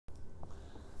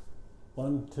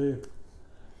1, 2.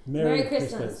 Merry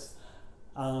Christmas.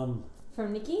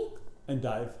 From Nicky and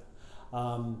Dave,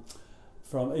 from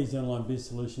Easy Online Biz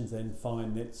Solutions and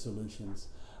Fine Net Solutions.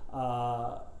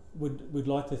 We'd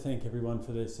like to thank everyone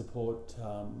for their support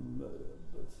for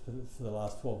the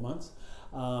last 12 months,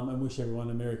 and wish everyone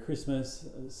a Merry Christmas,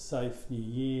 a safe New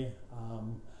Year,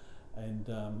 and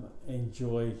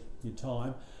enjoy your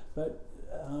time. But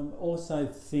also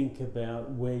think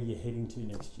about where you're heading to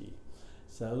next year.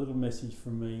 So a little message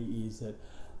from me is that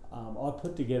I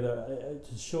put together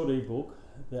a short ebook,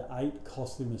 the 8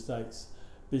 costly mistakes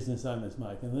business owners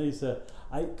make, and these are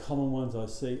 8 common ones I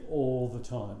see all the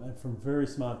time, and from very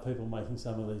smart people making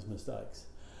some of these mistakes.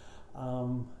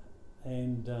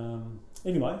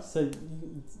 Anyway, so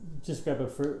you just grab a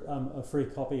free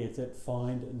copy. It's at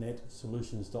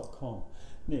findnetsolutions.com.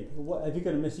 Nick, have you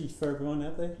got a message for everyone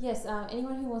out there? Yes,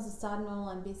 anyone who wants to start an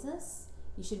online business,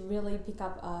 you should really pick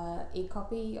up an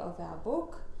e-copy of our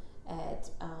book.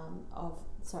 The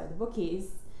book is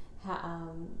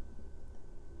how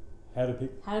to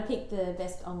pick the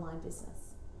best online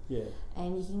business. Yeah.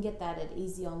 And you can get that at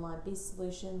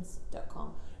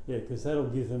easyonlinebizsolutions.com. Yeah, because that'll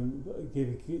give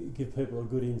people a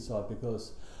good insight,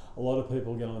 because a lot of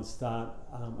people go and start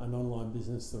an online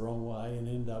business the wrong way and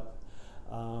end up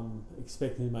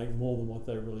expecting to make more than what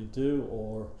they really do,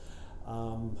 or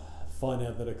find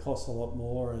out that it costs a lot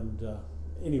more. And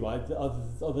anyway,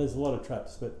 there's a lot of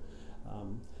traps, but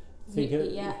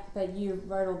but you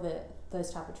wrote all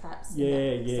those type of traps.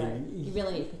 Yeah. So you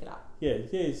really need to pick it up. Yeah.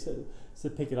 So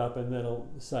pick it up, and that'll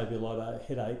save you a lot of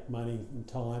headache, money, and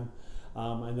time.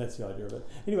 And that's the idea of it.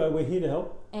 Anyway, we're here to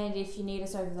help. And if you need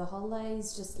us over the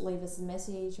holidays, just leave us a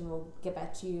message and we'll get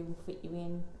back to you and fit you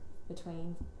in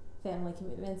between family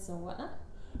commitments and whatnot.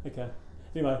 Okay.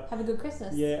 Anyway. Have a good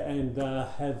Christmas. Yeah, and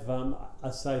have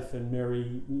a safe and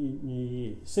merry New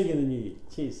Year. See you in the New Year.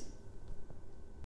 Cheers.